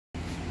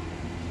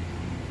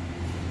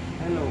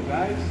Hello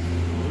guys,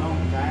 long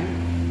time.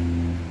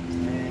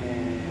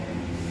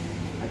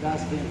 I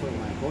just came for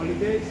my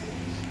holidays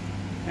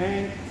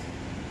and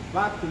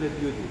back to the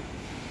duty.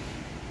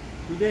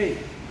 Today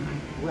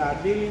we are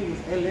dealing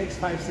with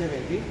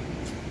LX570.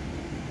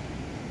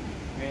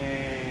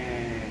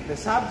 The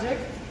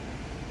subject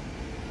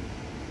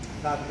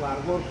that we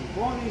are working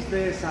on is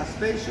the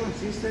suspension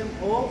system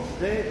of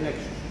the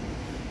Lexus.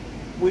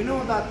 We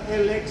know that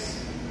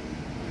LX470,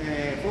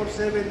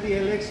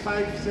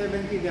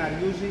 LX570, they are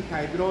using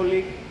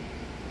hydraulic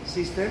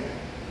system,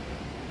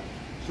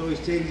 so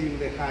it's changing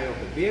the height of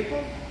the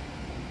vehicle.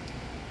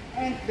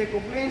 And the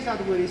complaints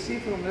that we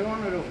received from the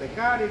owner of the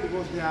car, it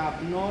was the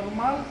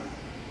abnormal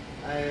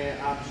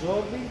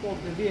absorbing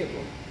of the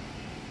vehicle.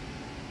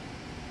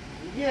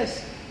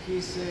 Yes,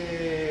 his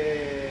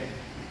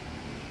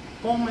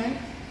comment,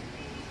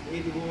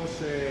 it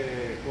was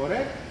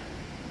correct.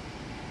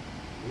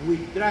 We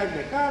drive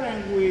the car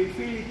and we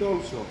feel it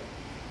also.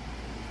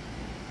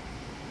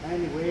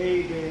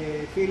 Anyway,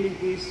 the feeling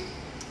is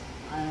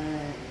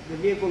the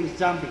vehicle is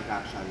jumping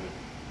actually.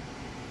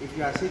 If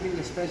you are sitting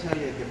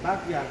especially at the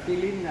back, you are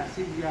feeling as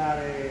if you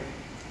are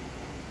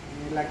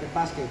like a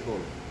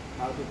basketball.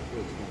 How to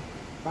explain?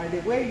 By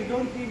the way, you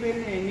don't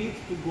even need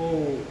to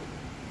go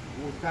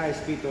with high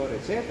speed or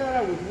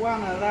etc. With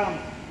one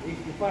ramp, if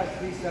you pass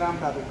this ramp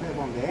that we have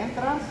on the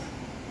entrance,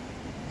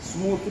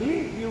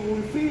 smoothly, you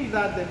will feel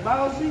that the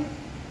bouncing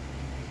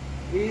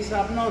is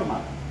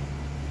abnormal.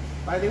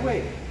 By the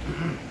way,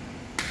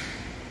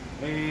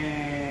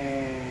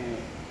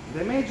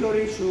 the major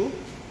issue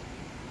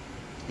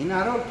in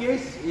our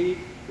case, it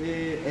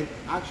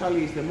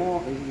actually is the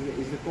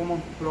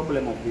common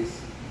problem of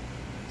these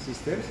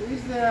systems,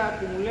 is the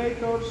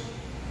accumulators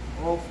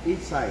of each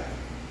side.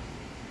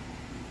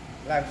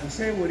 Like we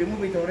say, we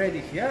remove it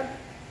already here.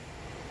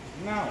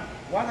 Now,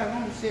 what I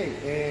want to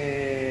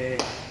say,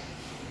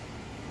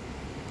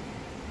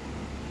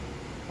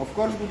 of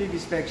course we did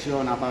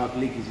inspection about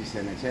leakages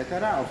and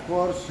etc. Of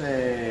course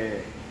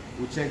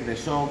we check the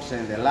shocks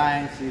and the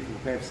lines if you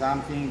have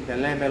something, the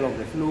level of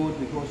the fluid,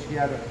 because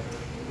here,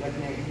 let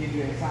me give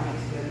you some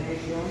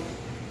explanations.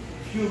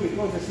 Few,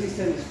 because the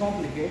system is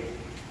complicated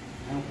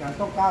and we can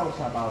talk hours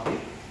about it.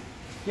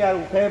 Here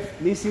we have,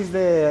 this is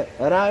the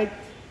right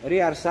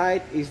rear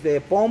side, is the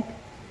pump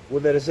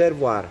with the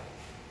reservoir.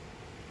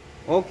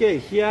 Okay,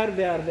 here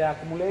they are the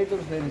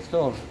accumulators they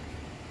installed.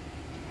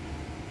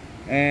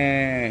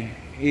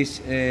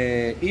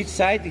 Each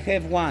side you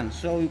have one,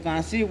 so you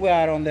can see we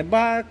are on the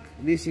back.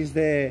 This is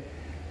the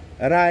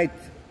right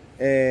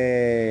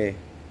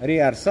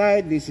rear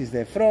side, this is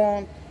the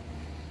front,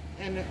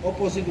 and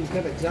opposite we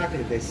have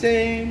exactly the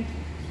same.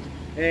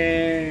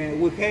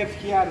 We have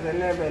here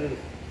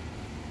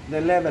the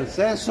level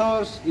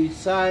sensors each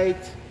side.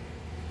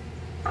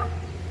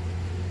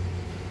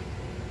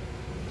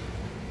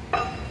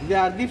 There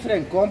are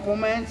different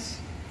components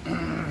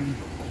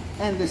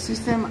and the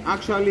system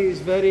actually is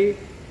very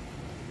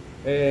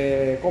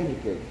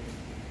complicated,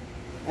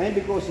 and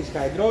because it's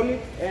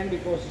hydraulic, and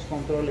because it's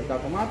controlled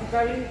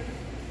automatically,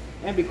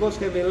 and because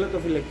we have a lot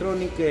of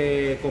electronic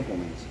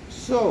components.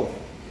 So,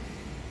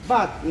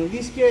 but in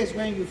this case,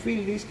 when you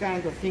feel this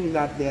kind of thing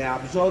that the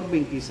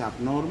absorbing is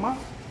abnormal,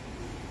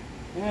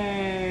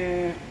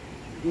 in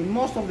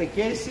most of the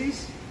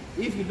cases,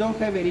 if you don't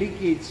have a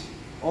leakage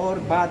or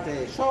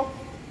bad shock,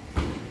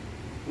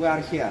 we are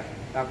here,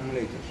 the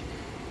accumulators.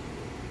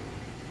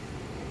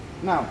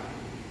 Now,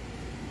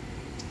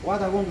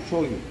 what I want to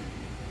show you,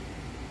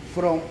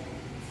 from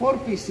 4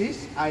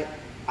 pieces, I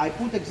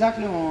put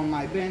exactly on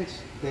my bench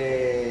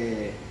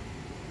the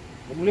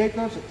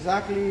accumulators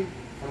exactly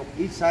from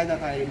each side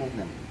that I remove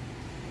them.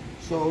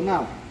 So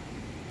now,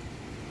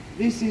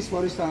 this is,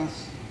 for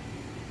instance,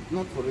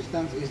 not for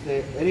instance, is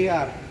the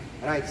rear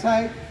right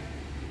side,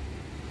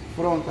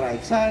 front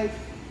right side,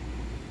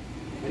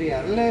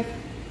 rear left,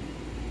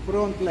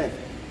 front left.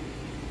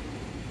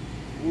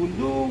 We'll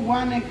do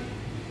one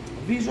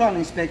visual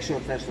inspection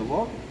first of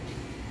all.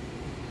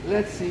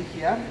 Let's see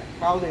here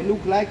how they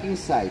look like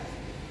inside.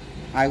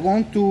 I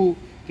want to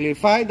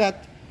clarify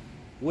that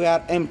we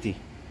are empty.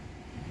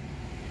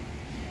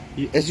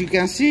 As you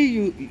can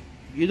see,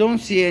 you don't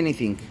see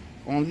anything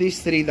on these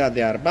 3 that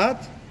they are bad.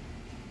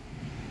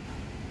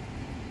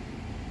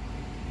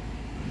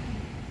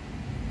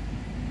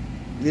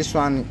 This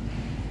one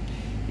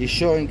is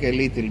showing a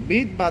little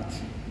bit,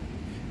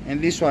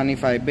 and this one,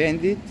 if I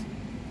bend it,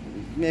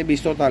 maybe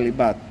it's totally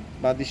bad,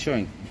 but it's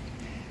showing.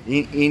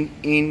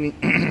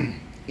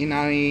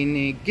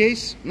 In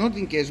case, not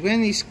in case,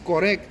 when it's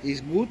correct,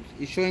 it's good,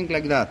 it's showing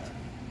like that.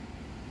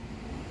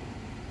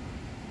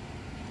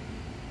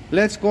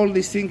 Let's call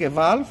this thing a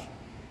valve.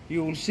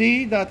 You will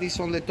see that it's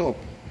on the top.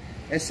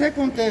 A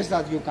second test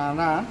that you can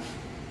run,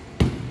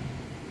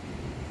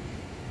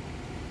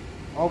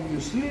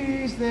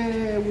 obviously, is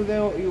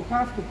you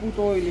have to put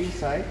oil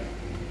inside.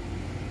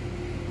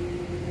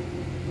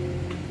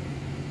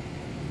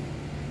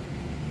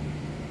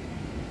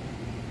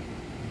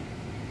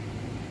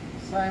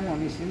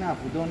 Simon, is enough,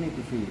 we don't need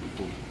to fill it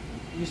full.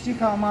 you see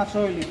how much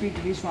oil you pick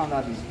this one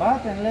that is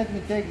bad, and let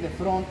me take the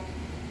front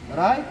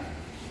right.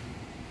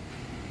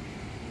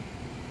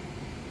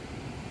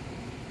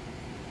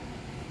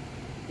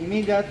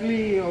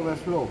 Immediately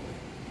overflow.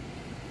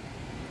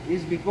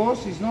 It's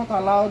because it's not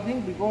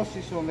allowing, because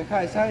it's on the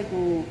high side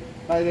to,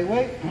 by the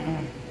way,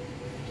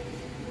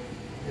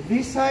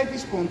 this side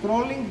is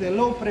controlling the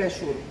low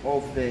pressure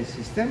of the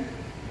system.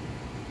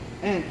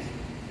 And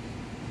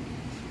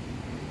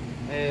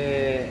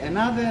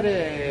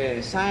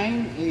another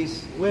sign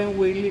is when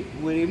we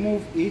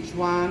remove each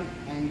one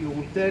and you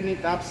will turn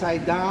it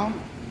upside down,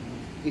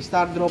 it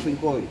start dropping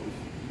oil.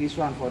 This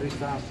one, for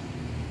instance,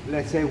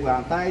 let's say we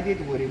untied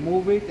it, we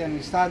remove it, and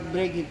it start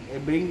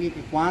bringing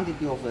the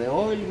quantity of the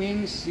oil,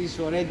 means it's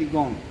already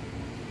gone.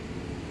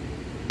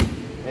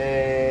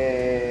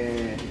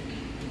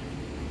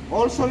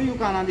 Also, you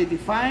can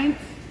identify it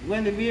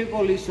when the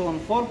vehicle is on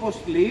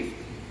 4-post lift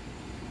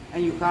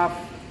and you have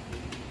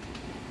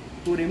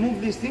to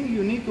remove this thing.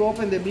 You need to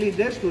open the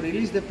bleeders to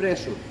release the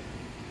pressure.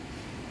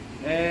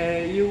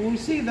 You will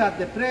see that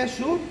the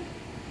pressure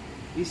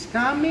is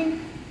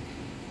coming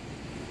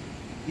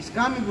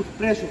with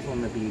pressure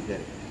from the bleeder.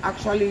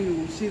 Actually, you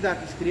will see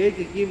that it's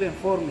creating even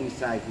form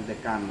inside the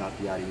can that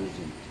we are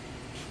using.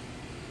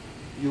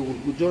 You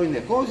will join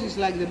the hoses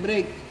like the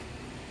brake,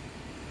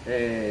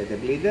 the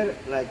bleeder,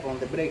 like on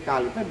the brake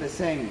caliper, the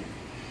same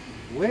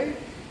way.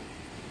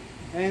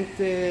 And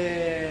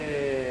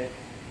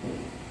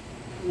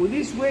with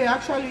this way,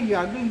 actually, you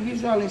are doing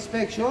visual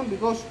inspection,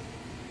 because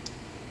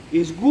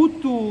it's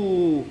good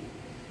to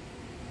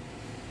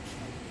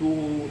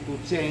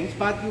change,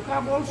 but you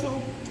have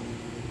also,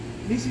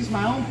 this is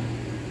my own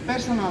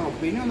personal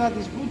opinion, that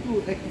is good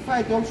to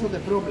rectify also the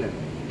problem.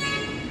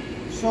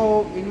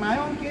 So in my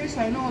own case,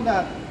 I know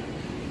that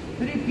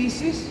 3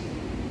 pieces,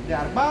 they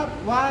are bad,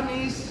 1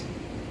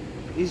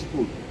 is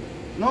good.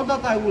 Not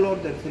that I will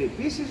order 3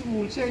 pieces,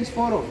 we will change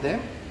 4 of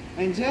them.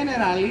 And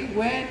generally,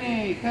 when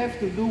you have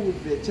to do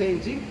with the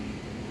changing,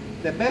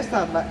 the best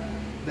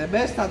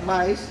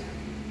advice,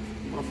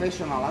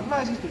 professional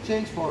advice, is to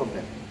change 4 of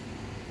them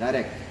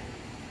direct.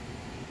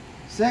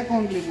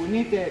 Secondly, we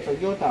need a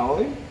Toyota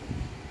oil.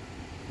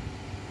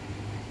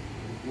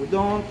 We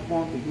don't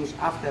want to use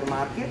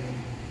aftermarket.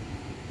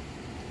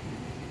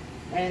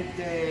 And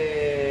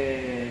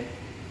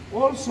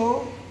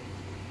also,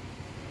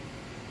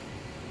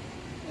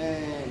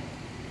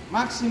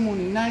 maximum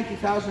in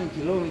 90,000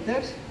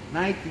 kilometers,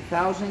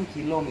 90,000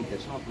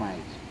 kilometers, not miles.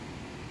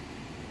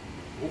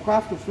 We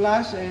have to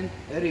flush and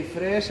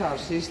refresh our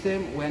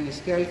system when it's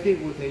healthy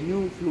with a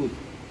new fluid.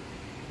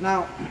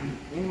 Now,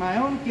 in my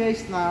own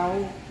case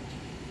now,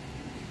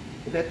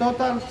 the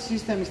total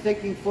system is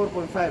taking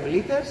 4.5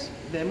 liters.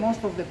 The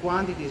most of the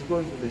quantity is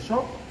going to the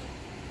shop.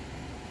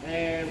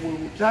 We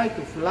will try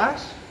to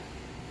flush.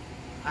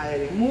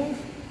 I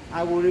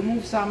will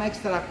remove some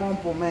extra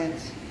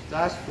components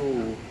just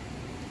to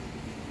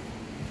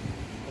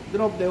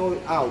drop the oil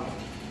out.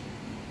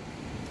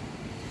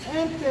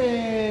 And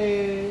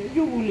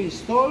you will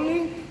install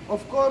it.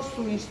 Of course,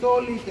 to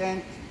install it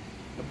and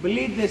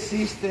bleed the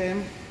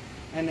system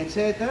and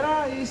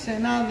etc. is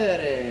another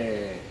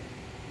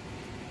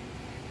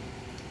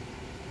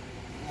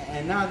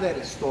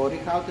story.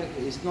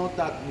 It's not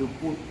that you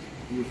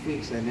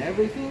fix and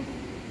everything.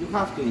 You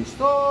have to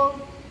install,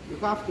 you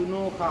have to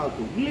know how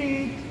to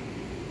bleed.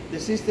 The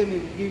system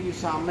will give you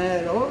some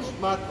errors,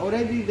 but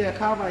already they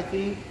have, I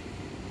think,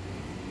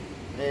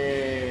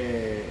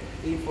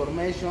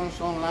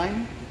 informations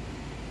online,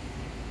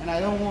 and I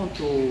don't want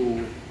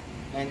to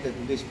enter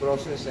to this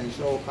process and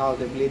show how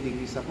the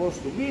bleeding is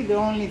supposed to be. The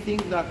only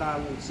thing that I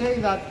would say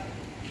that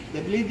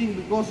the bleeding,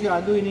 because you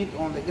are doing it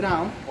on the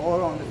ground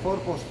or on the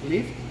 4-post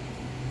lift,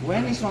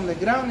 when it's on the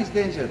ground it's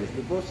dangerous,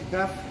 because you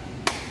have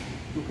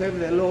to have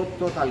the load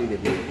totally the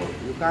vehicle.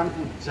 You can't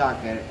put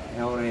jack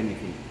or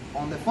anything.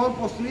 On the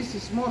 4-post lift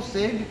it's more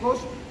safe,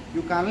 because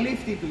you can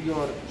lift it to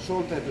your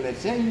shoulder, let's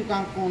say, and you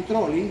can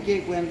control in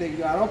case when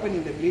you are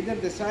opening the bleeder,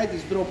 the side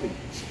is dropping.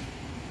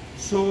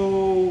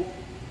 So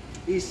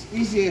it's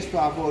easiest to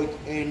avoid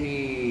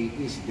any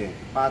incident.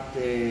 But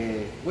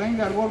when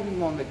you are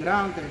working on the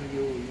ground and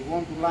you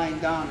want to lie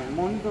down and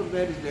monitor,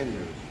 that is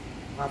dangerous.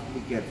 You have to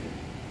be careful.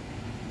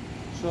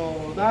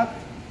 So that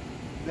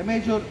the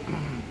major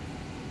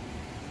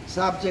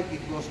subject,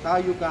 it was how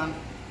you can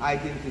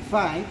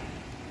identify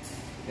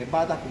a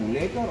bad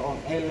accumulator on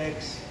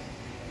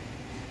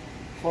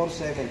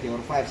LX470 or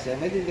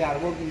 570. They are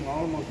working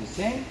almost the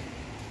same,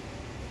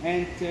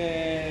 and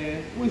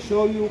we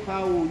show you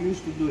how we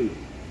used to do it.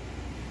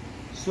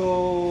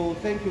 So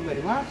thank you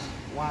very much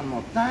one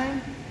more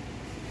time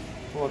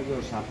for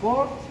your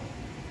support.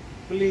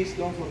 Please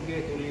don't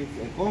forget to leave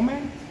a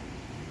comment,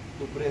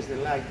 to press the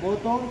like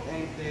button,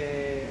 and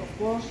of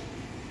course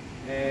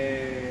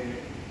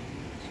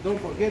don't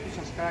forget to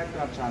subscribe to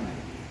our channel.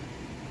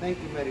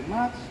 Thank you very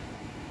much.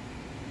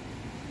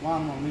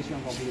 One more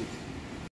mission complete.